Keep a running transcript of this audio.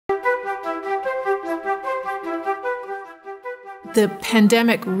The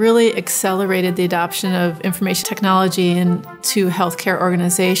pandemic really accelerated the adoption of information technology into healthcare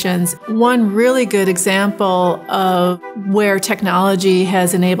organizations. One really good example of where technology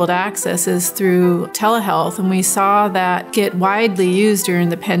has enabled access is through telehealth, and we saw that get widely used during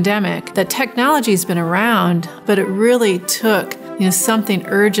the pandemic. The technology's been around, but it really took something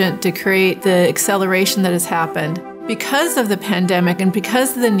urgent to create the acceleration that has happened. Because of the pandemic and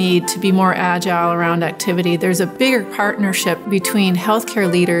because of the need to be more agile around activity, there's a bigger partnership between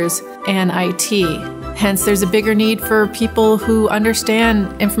healthcare leaders and IT. Hence, there's a bigger need for people who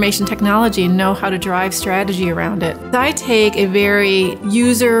understand information technology and know how to drive strategy around it. I take a very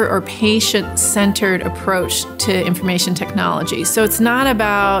user or patient-centered approach to information technology. So it's not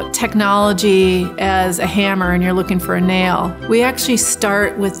about technology as a hammer and you're looking for a nail. We actually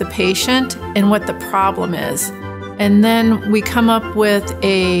start with the patient and what the problem is. And then we come up with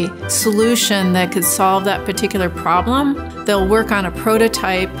a solution that could solve that particular problem. They'll work on a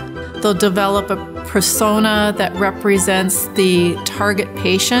prototype. They'll develop a persona that represents the target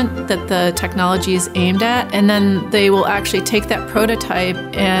patient that the technology is aimed at. And then they will actually take that prototype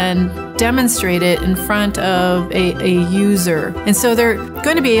and demonstrate it in front of a user. And so they're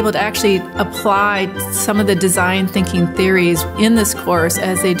going to be able to actually apply some of the design thinking theories in this course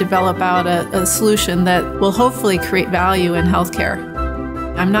as they develop out a solution that will hopefully create value in healthcare.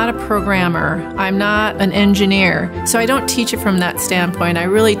 I'm not a programmer. I'm not an engineer. So I don't teach it from that standpoint. I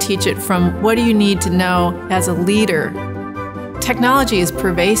really teach it from what do you need to know as a leader. Technology is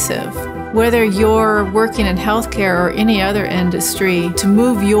pervasive. Whether you're working in healthcare or any other industry, to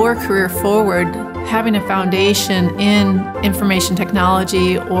move your career forward, having a foundation in information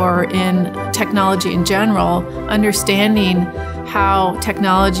technology or in technology in general, understanding how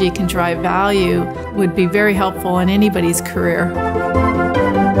technology can drive value would be very helpful in anybody's career.